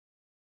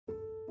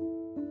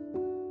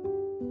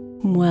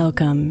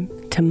Welcome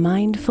to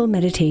Mindful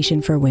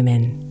Meditation for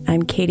Women.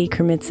 I'm Katie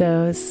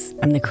Kermitzos.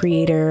 I'm the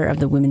creator of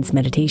the Women's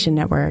Meditation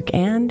Network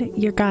and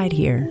your guide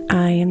here.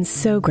 I am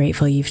so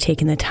grateful you've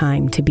taken the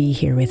time to be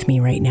here with me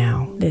right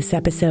now. This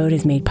episode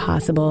is made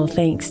possible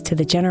thanks to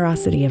the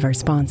generosity of our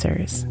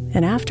sponsors.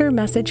 And after a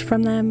message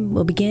from them,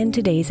 we'll begin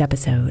today's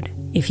episode.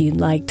 If you'd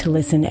like to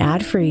listen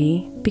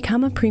ad-free,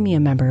 become a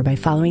premium member by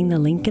following the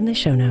link in the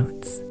show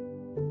notes.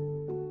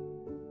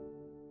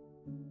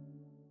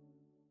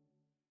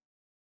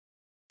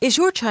 Is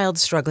your child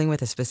struggling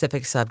with a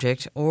specific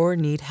subject or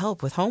need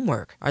help with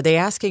homework? Are they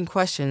asking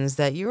questions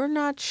that you're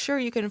not sure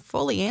you can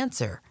fully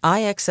answer?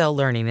 IXL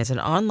Learning is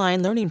an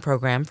online learning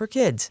program for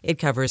kids. It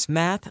covers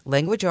math,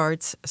 language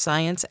arts,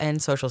 science,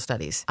 and social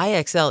studies.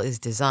 IXL is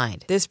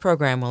designed. This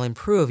program will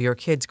improve your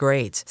kids'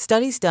 grades.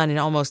 Studies done in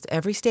almost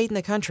every state in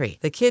the country.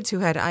 The kids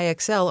who had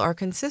IXL are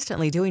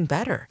consistently doing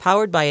better.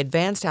 Powered by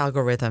advanced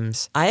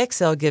algorithms,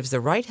 IXL gives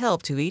the right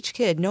help to each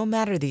kid no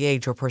matter the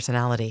age or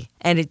personality.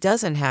 And it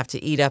doesn't have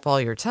to eat up all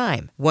your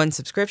time. One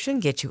subscription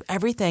gets you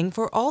everything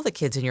for all the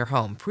kids in your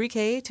home,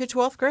 pre-K to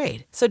 12th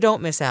grade. So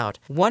don't miss out.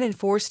 1 in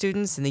 4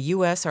 students in the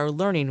U.S. are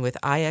learning with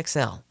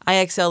IXL.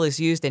 IXL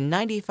is used in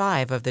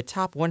 95 of the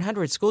top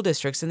 100 school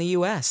districts in the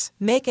U.S.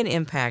 Make an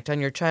impact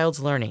on your child's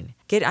learning.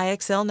 Get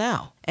IXL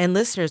now. And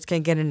listeners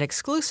can get an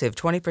exclusive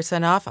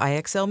 20% off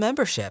IXL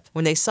membership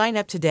when they sign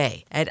up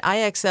today at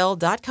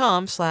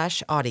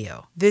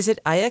IXL.com/audio. Visit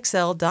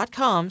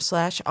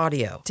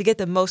IXL.com/audio to get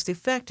the most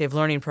effective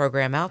learning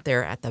program out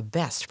there at the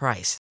best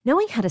price.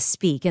 Knowing how to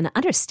speak and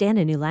understand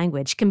a new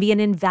language can be an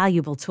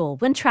invaluable tool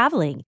when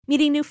traveling,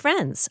 meeting new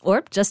friends,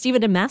 or just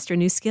even to master a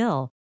new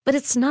skill. But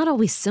it's not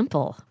always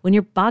simple when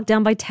you're bogged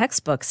down by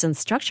textbooks and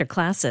structured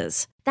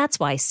classes. That's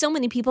why so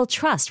many people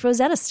trust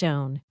Rosetta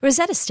Stone.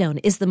 Rosetta Stone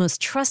is the most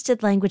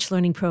trusted language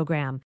learning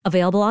program,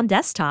 available on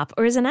desktop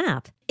or as an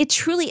app. It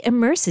truly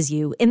immerses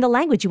you in the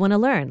language you want to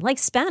learn, like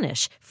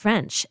Spanish,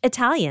 French,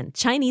 Italian,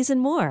 Chinese,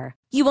 and more.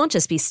 You won't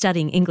just be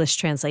studying English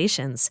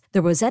translations.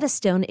 The Rosetta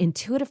Stone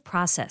intuitive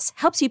process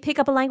helps you pick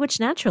up a language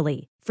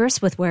naturally,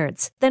 first with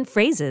words, then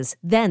phrases,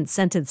 then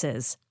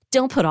sentences.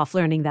 Don't put off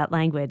learning that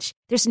language.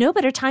 There's no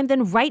better time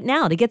than right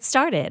now to get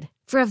started.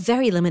 For a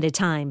very limited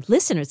time,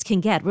 listeners can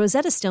get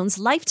Rosetta Stone's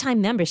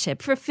lifetime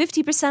membership for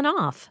 50%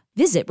 off.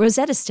 Visit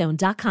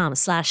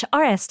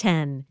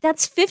rosettastone.com/rs10.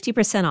 That's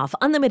 50% off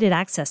unlimited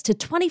access to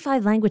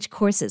 25 language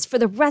courses for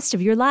the rest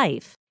of your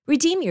life.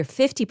 Redeem your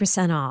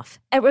 50% off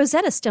at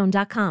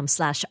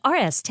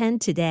rosettastone.com/rs10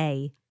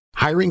 today.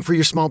 Hiring for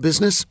your small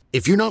business?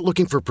 If you're not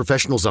looking for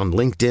professionals on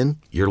LinkedIn,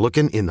 you're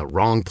looking in the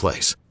wrong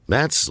place.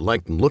 That's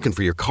like looking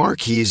for your car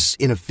keys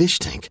in a fish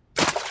tank.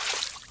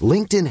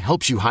 LinkedIn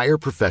helps you hire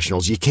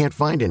professionals you can't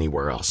find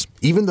anywhere else,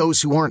 even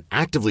those who aren't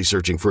actively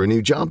searching for a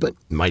new job but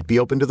might be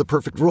open to the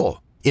perfect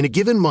role. In a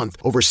given month,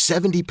 over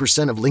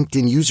 70% of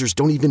LinkedIn users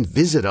don't even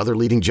visit other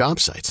leading job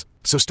sites.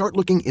 So start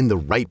looking in the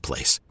right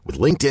place. With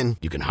LinkedIn,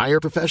 you can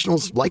hire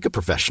professionals like a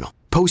professional.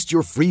 Post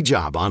your free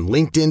job on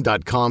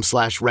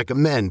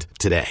linkedin.com/recommend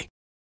today.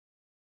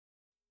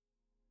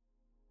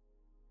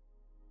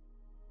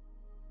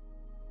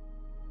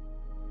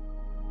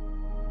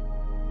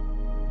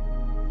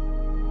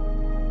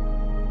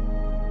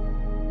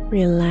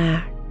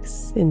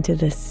 Relax into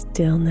the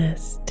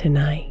stillness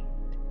tonight,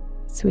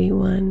 sweet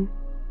one,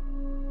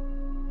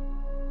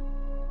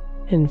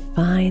 and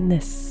find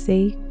the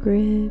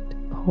sacred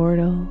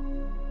portal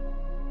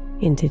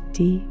into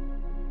deep,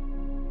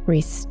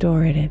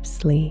 restorative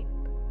sleep.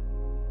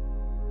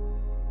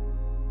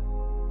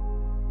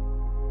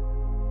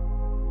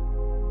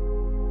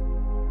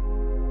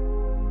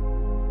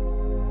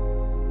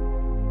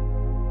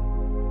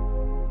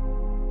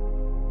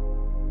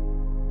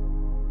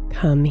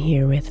 Come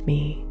here with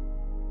me.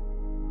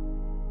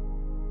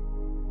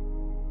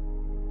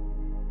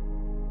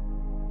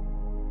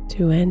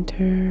 To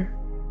enter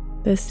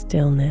the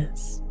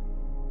stillness.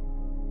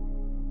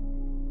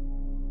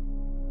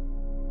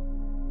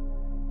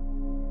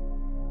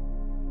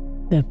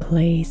 The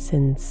place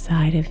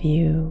inside of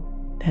you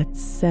that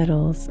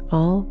settles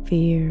all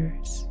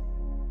fears,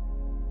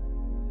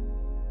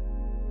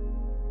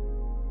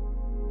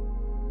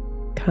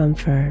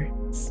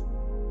 comforts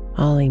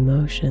all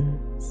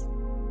emotions,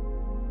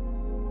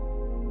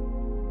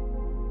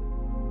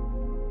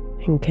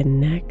 and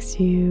connects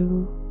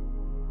you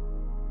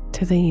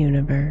to the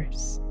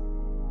universe.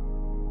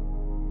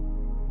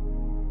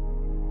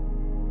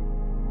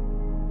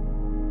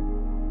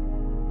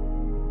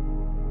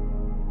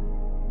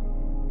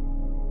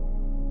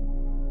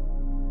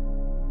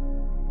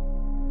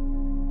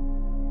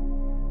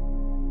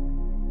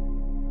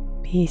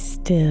 Be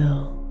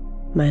still,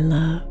 my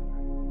love,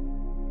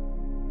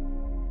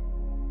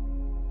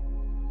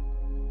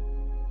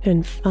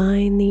 and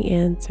find the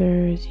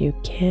answers you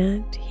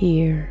can't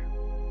hear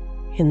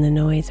in the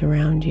noise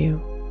around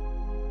you.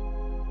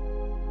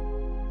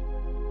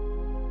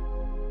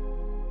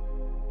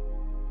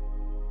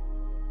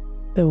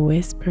 The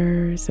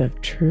whispers of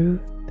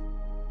truth,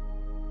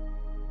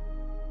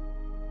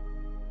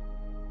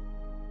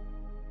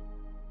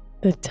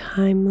 the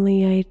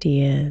timely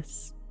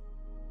ideas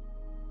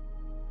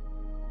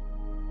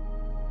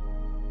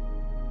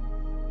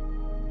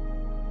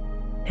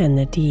and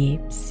the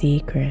deep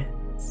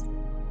secrets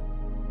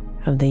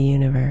of the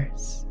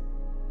universe.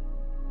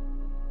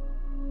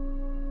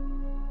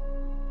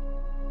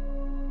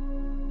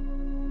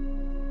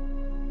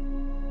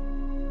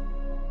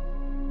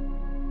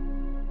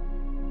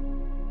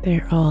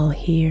 They're all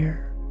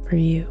here for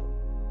you.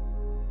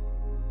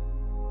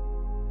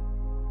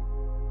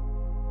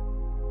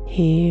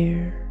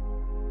 Here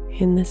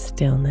in the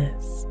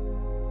stillness.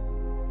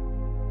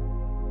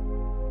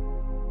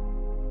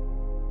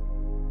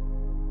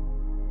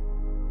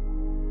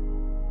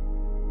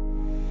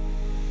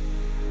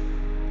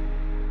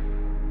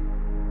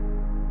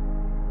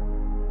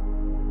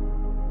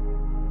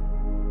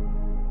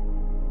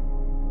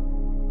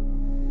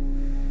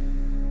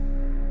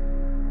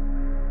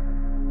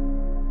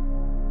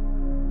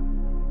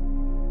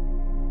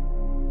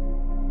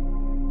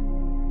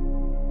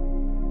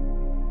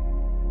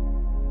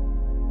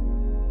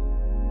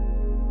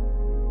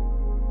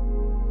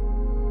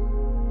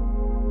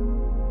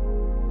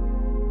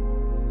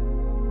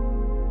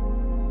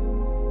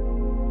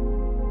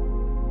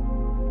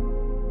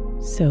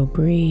 So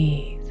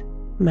breathe,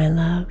 my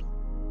love,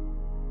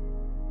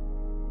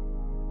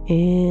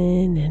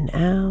 in and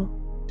out,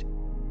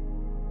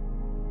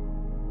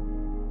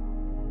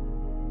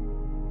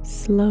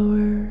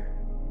 slower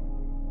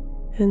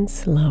and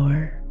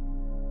slower.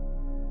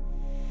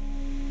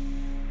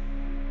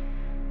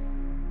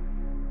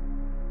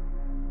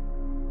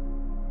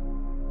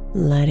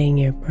 Letting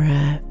your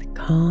breath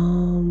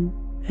calm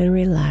and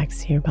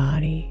relax your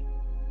body.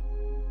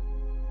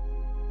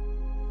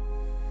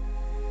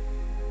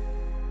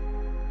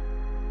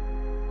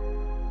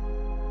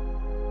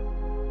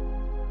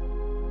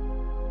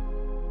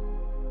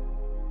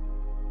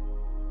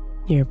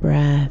 Your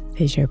breath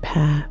is your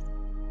path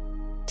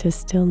to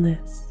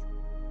stillness.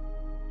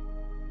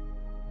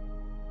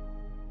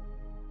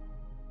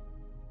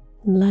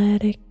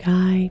 Let it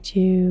guide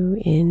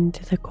you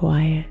into the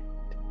quiet.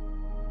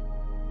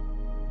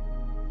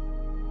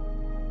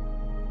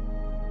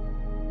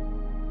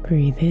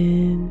 Breathe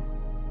in.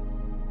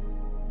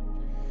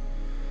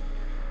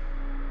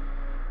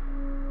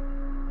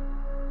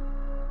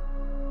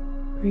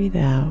 Breathe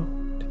out.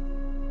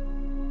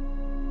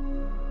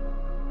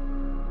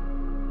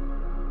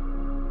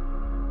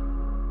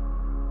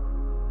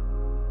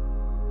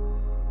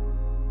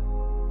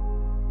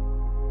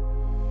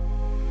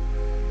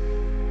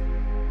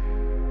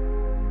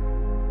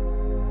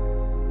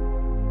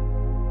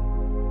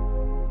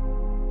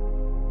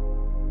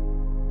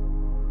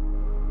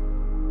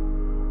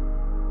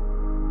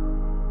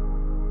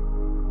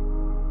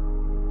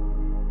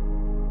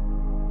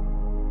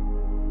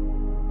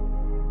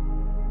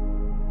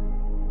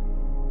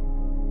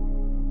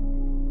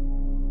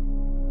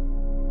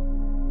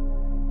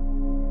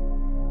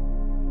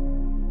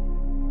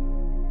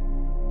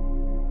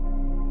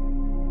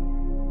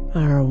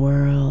 Our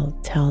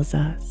world tells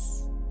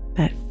us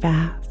that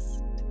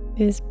fast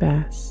is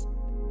best,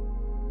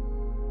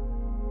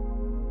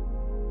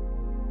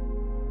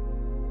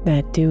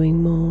 that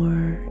doing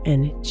more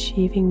and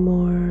achieving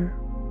more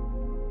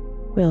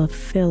will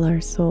fill our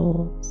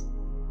souls.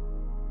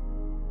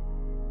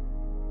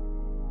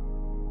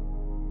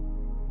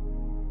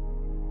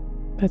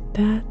 But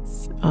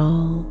that's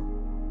all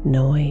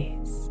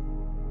noise.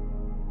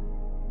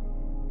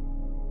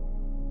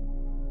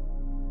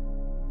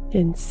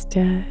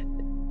 Instead,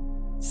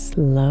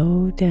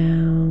 slow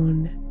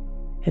down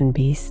and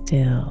be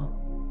still,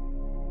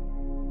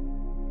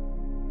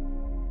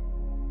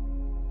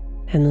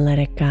 and let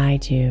it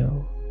guide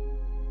you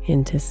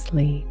into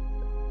sleep.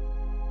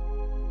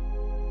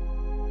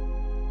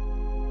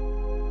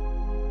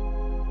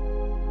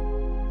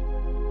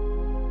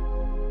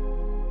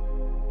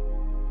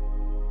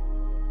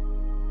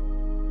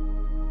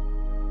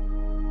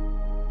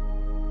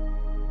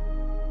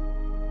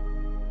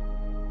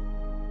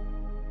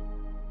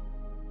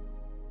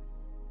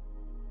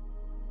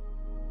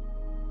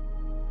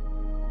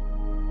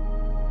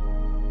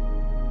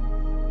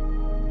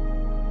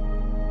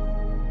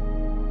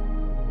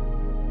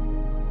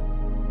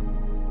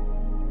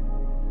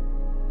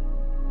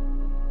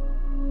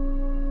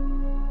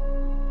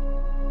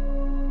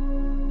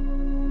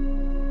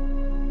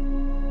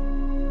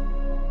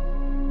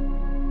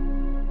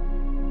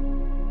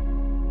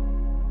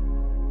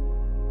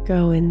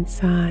 Go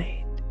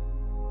inside,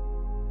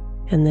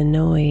 and the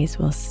noise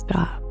will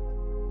stop.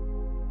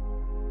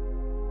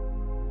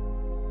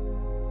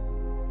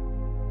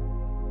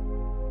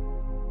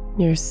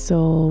 Your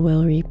soul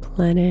will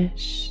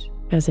replenish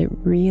as it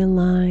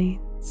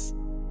realigns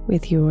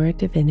with your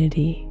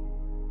divinity.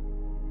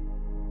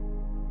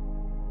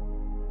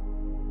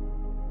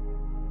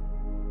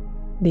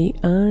 The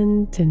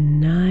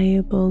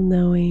undeniable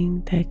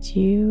knowing that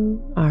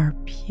you are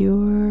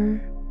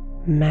pure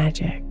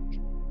magic.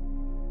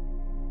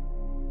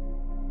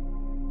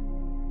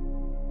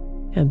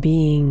 A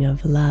being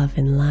of love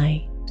and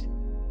light.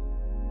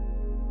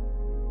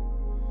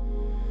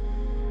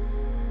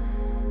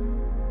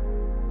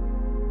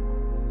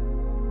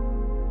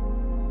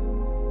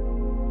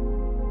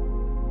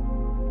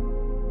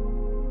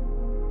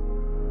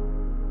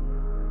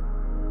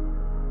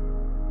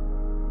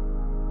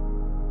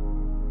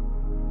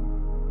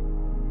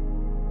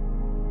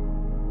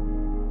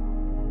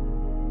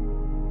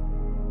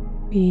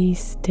 Be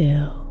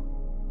still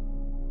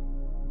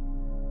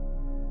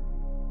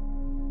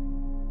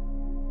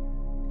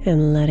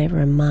and let it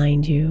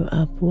remind you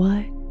of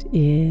what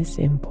is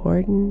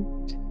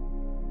important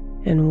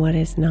and what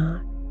is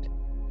not,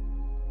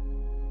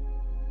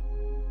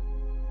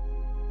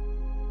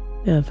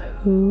 of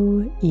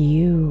who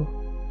you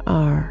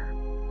are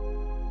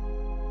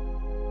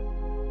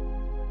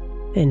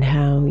and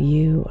how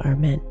you are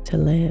meant to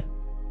live.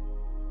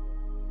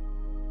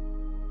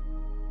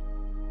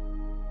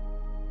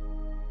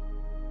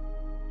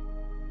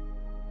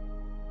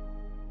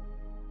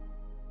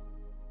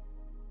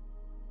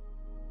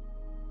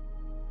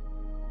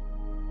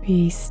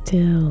 Be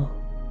still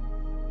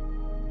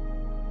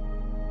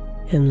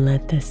and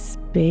let the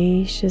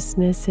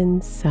spaciousness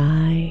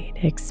inside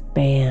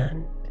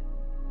expand.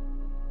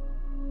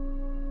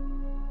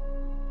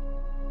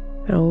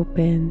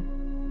 Open,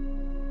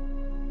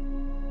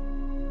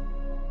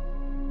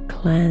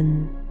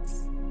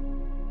 cleanse,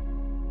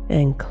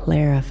 and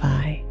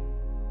clarify.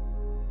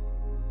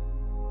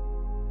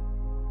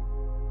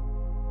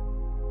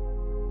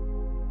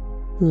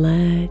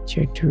 Let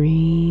your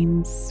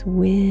dreams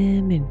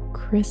swim in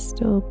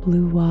crystal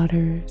blue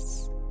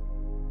waters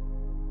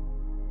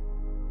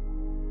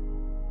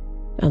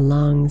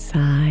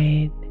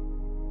alongside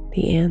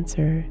the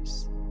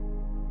answers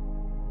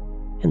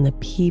and the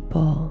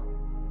people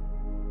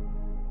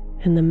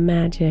and the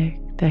magic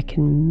that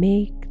can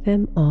make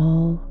them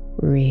all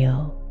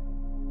real.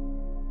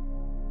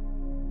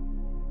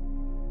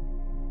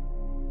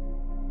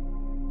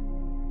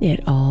 It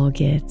all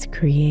gets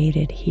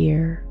created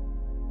here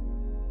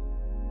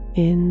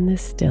in the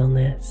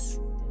stillness.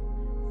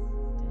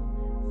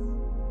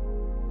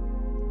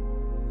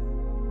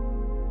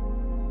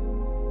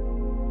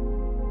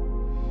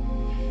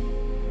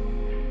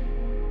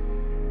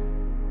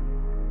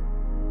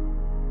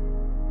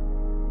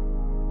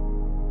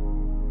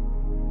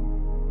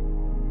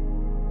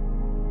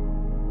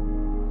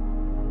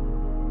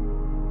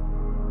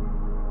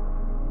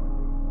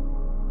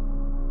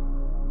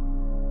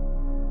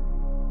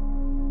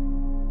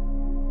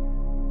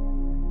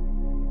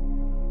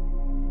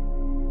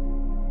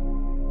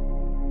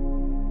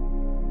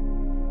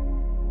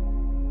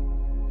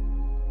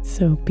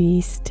 So be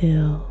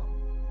still,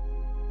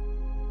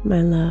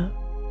 my love,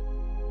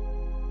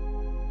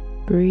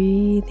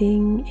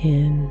 breathing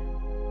in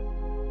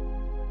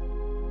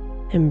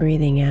and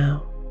breathing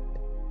out.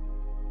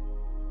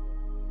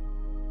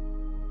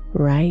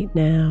 Right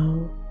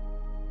now,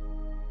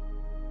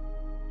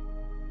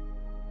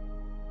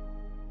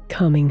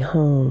 coming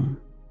home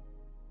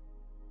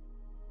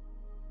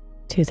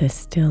to the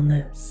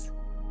stillness.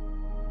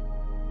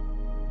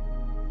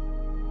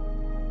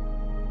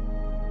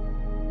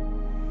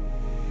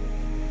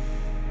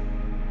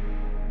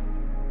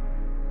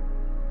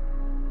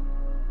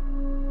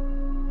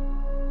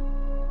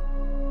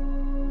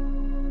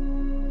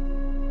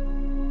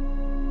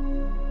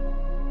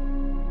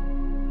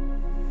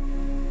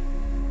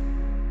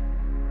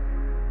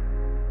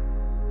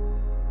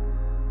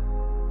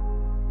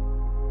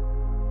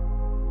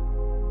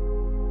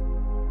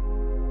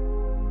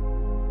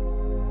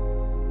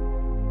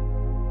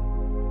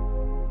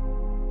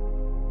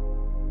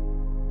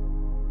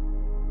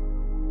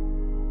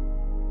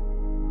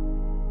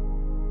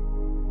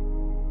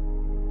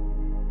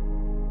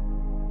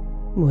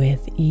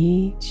 With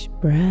each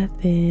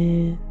breath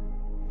in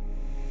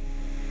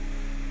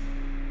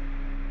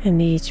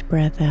and each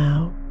breath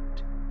out,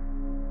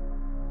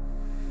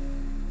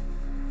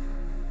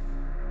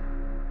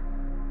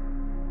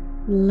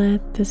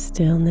 let the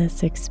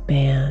stillness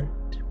expand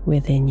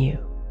within you.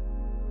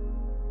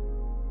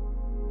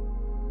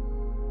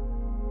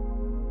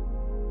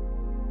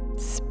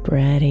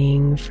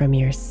 Spreading from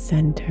your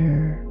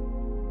center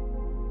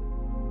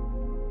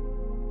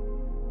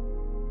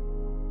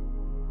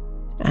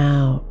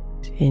out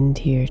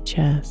into your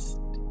chest,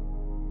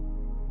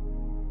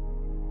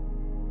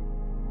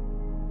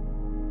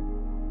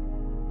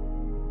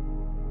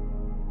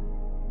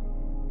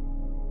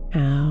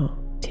 out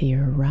to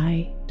your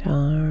right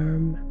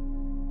arm,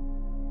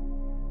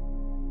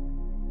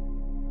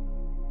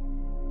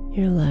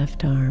 your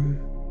left arm,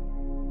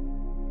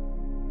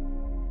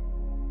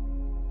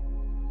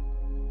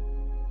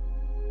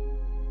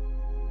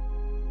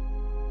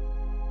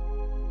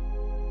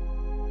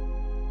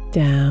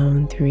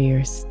 down through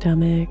your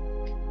stomach,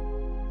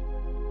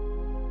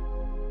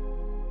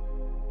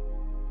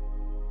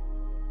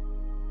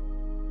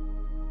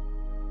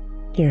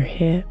 your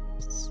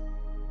hips,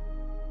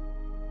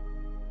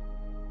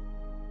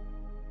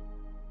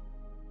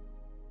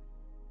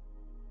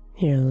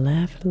 your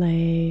left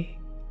leg,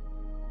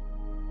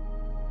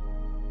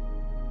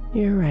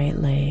 your right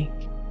leg,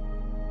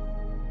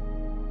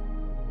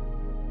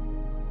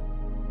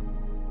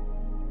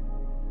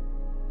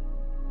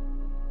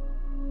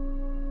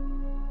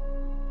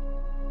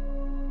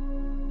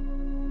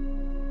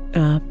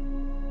 up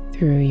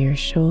through your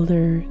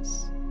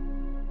shoulders,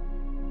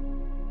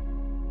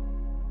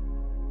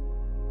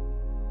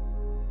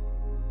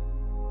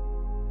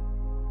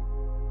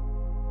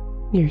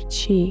 your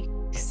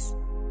cheeks,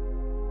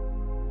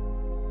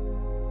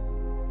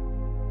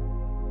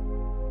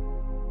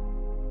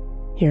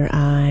 your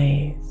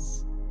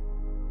eyes,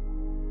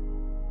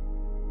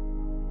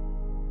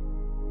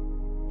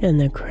 and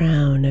the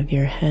crown of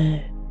your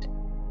head.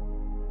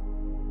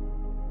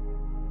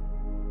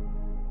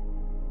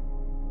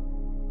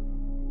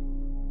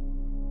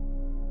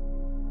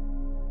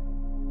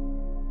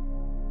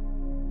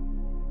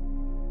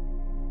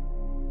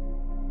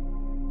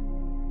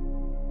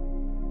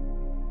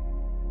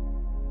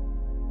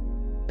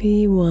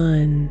 Be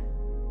one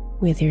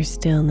with your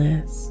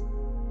stillness.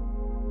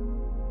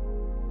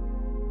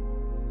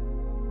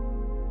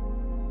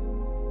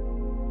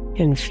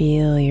 And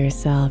feel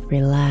yourself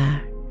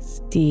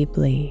relax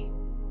deeply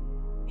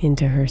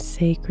into her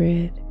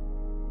sacred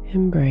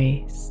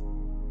embrace.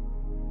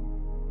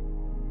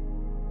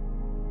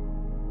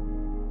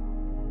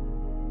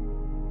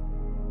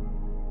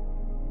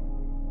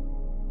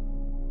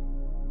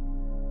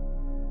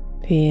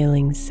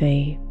 Feeling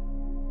safe,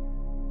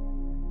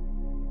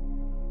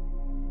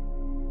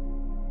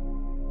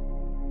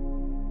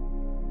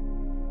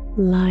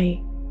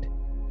 light,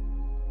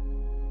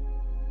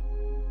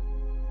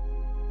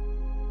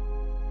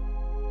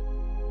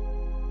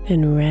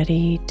 and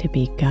ready to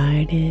be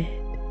guided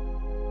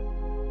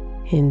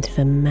into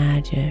the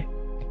magic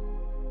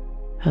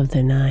of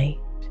the night.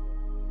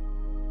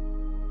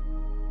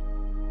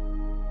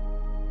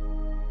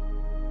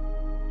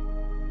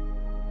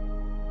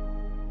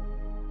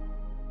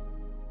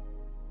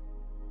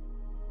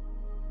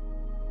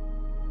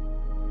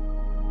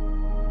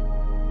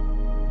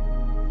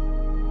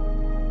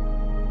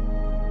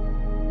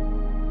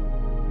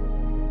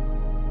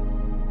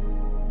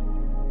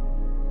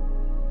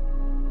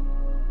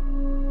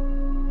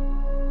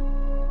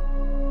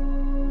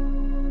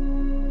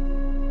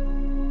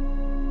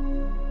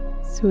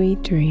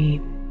 Sweet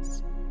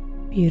dreams,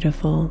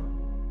 beautiful.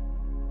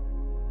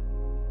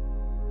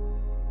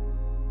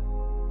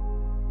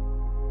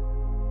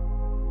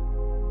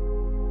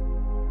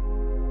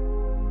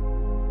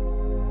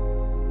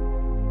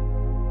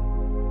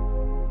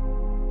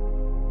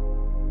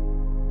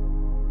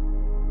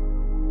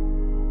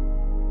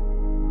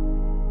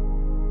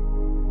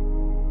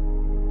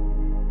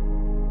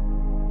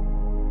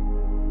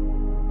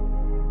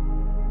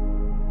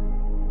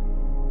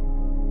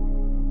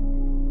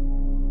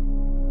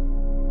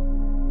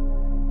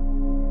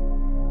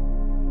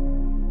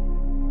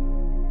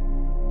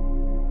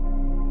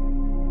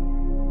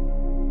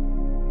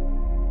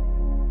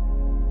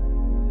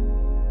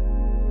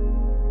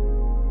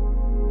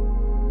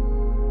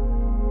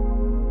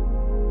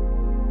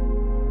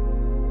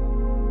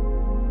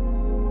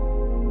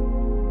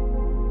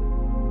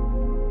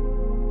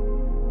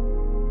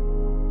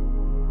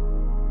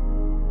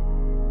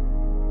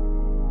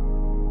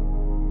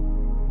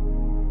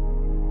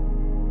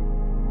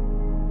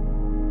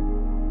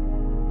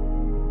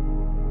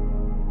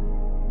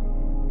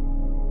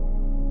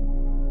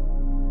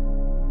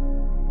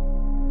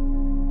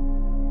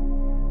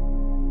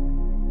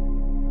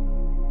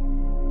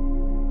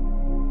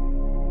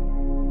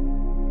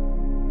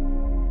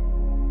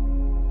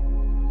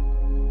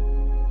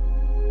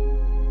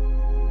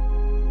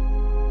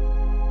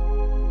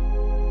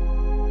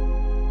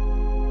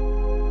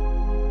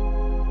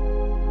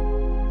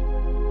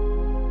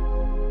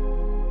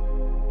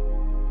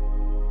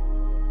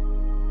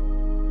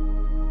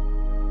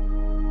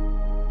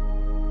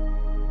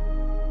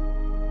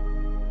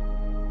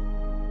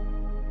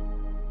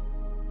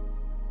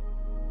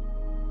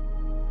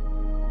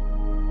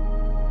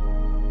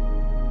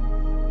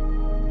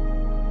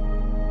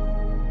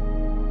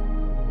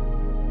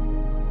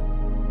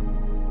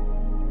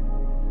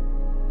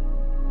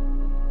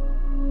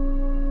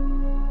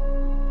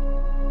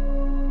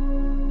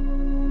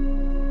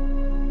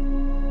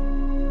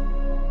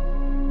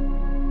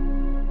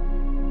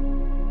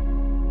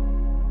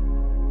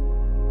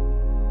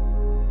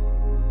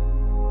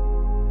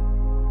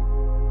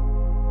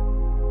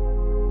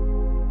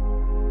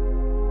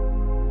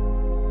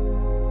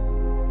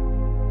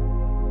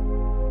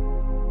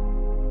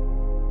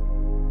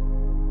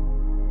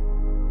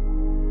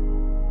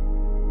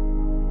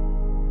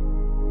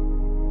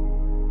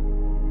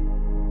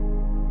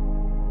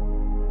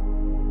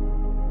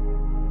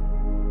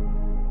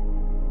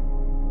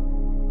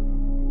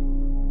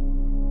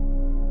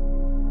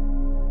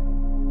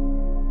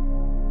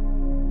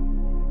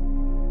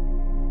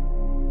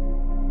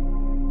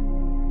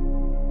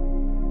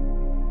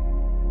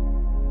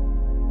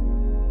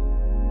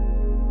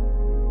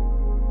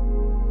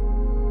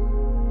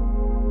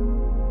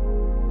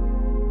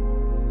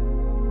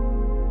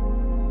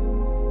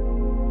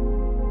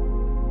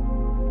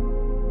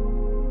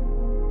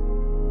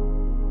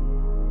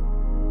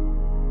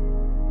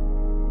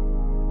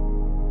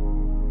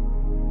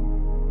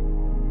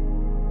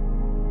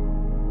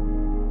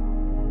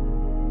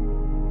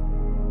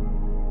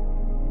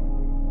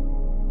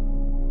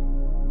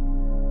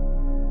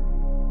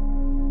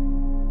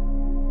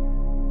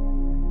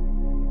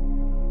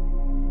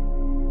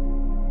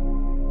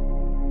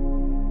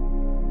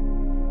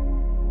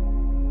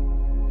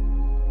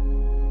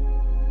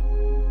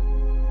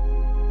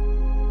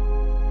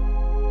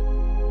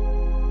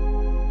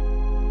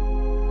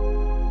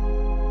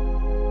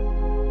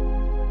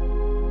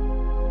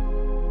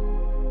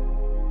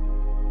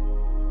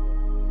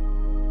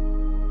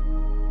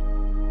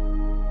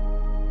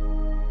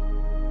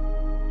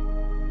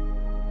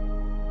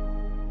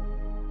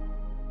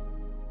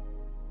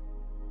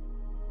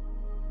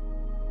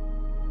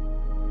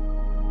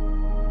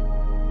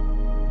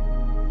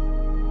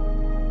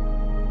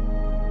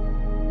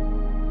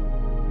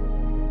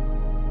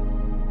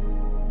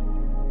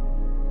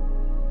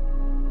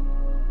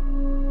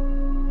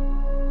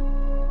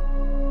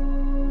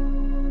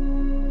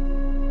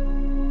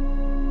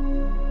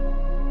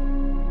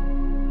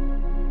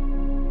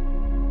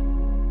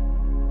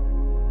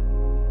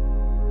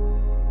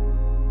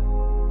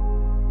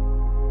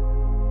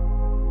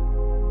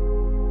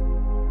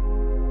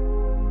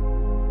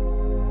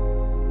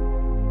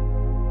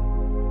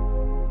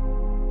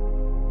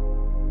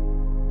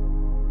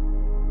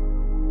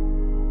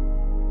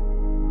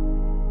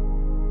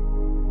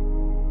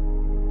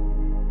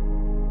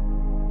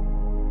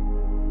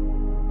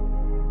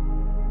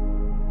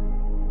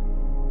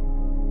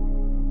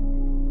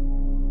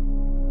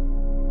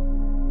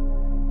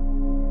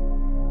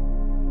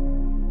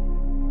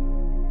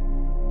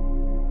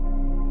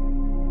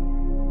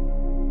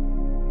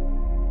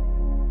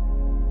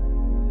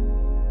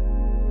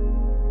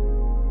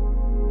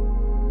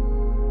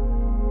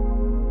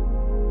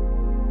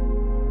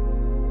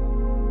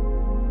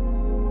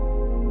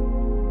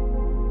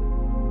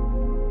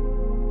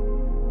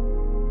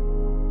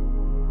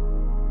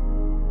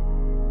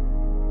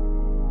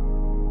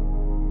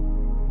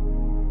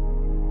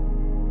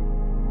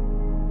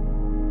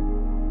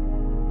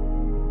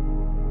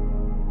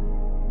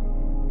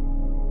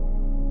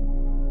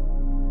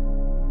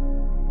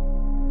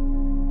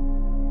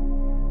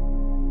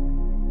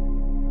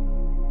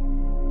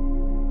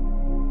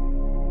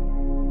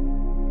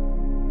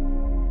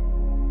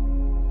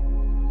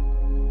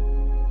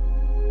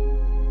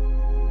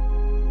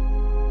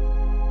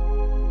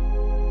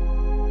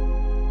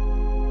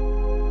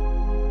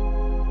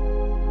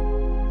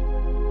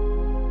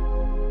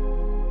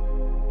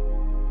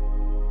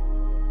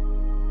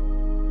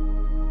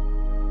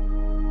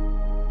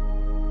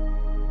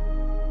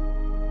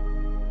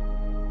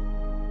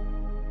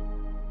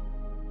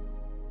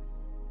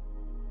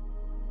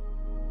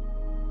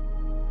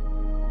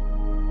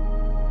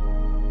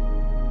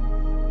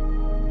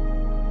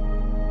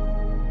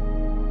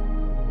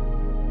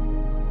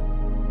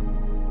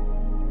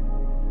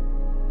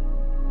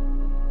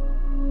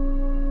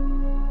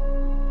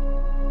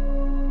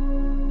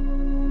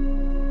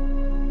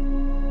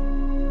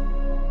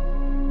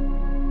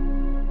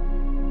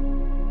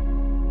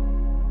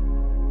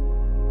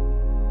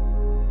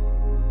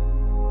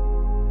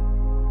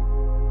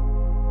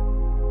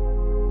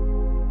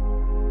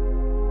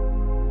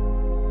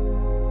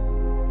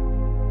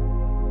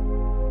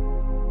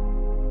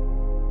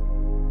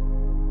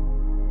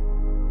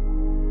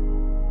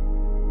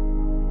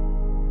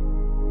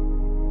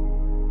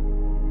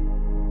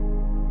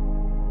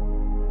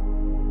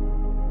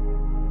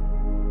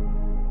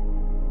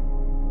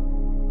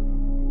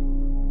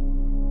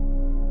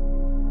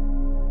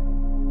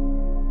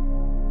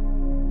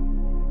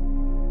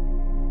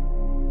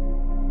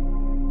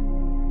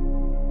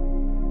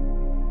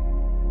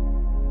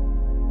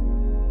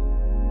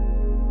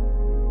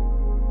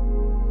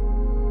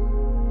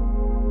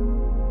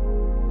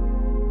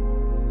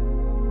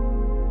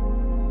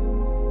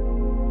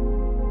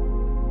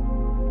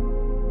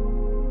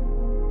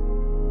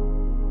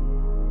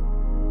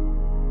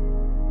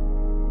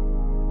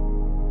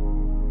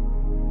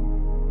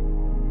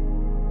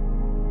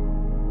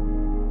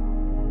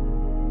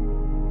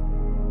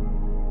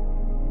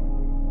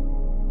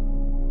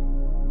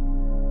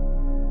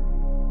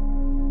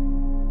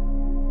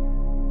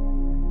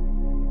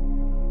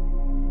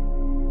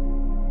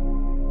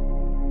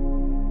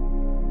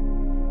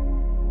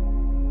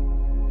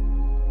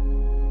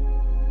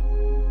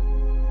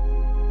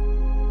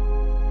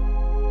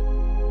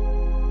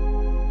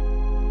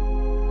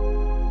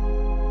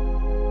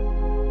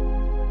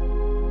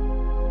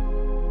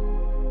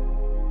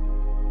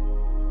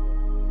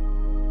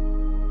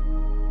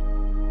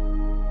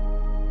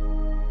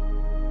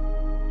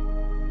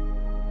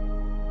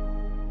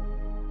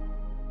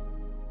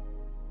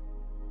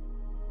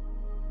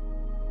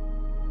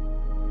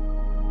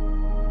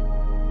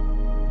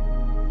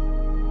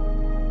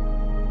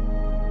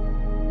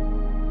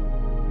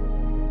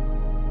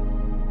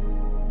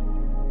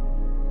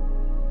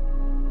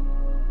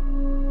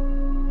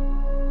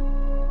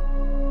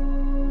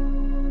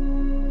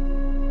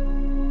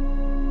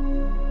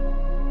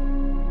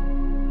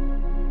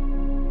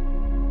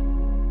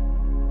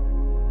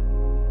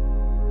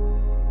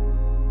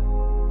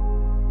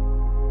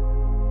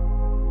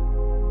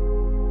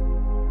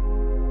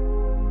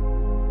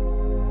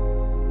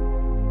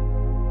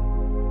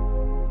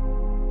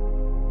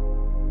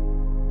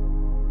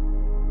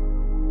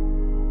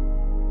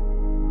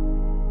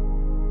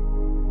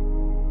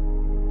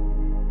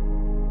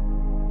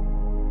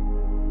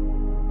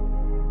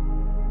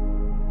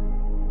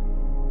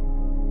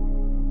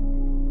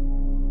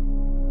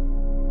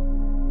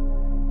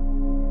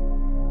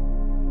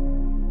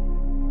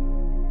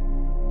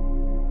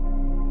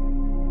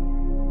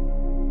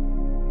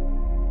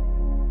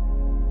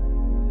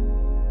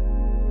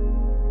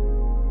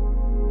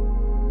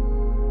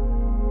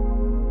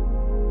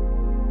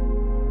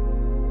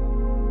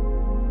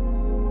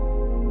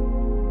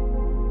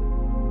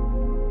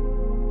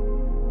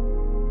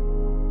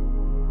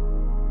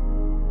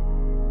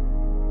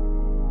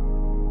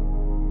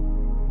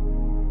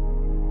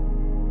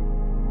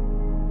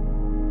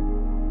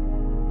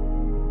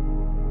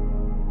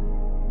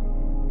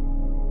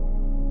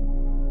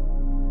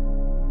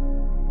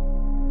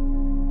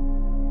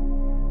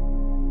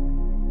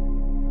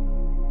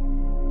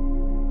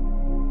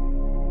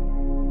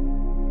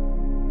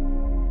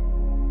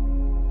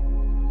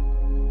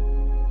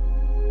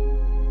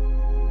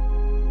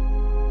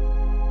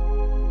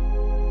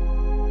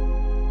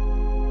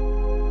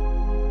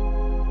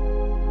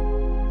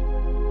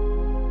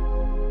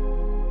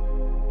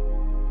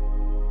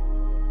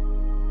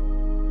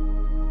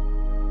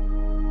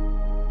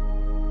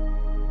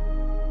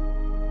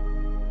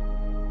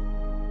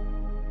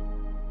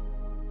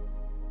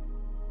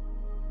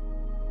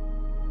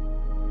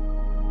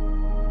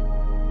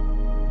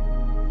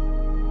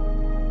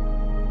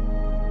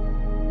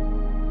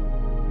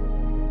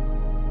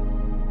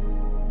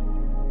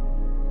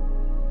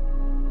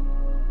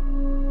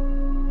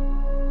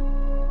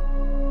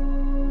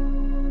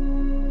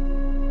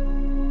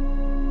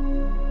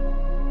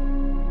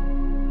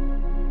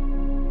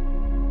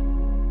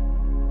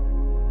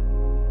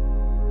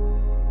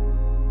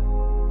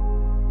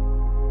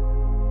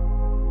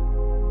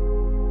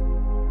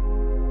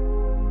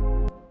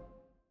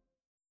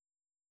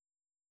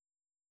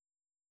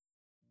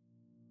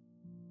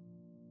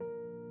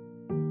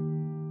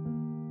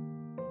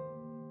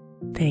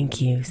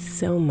 Thank you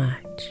so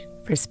much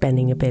for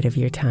spending a bit of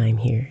your time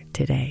here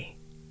today.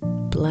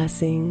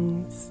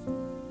 Blessings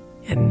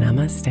and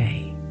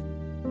namaste.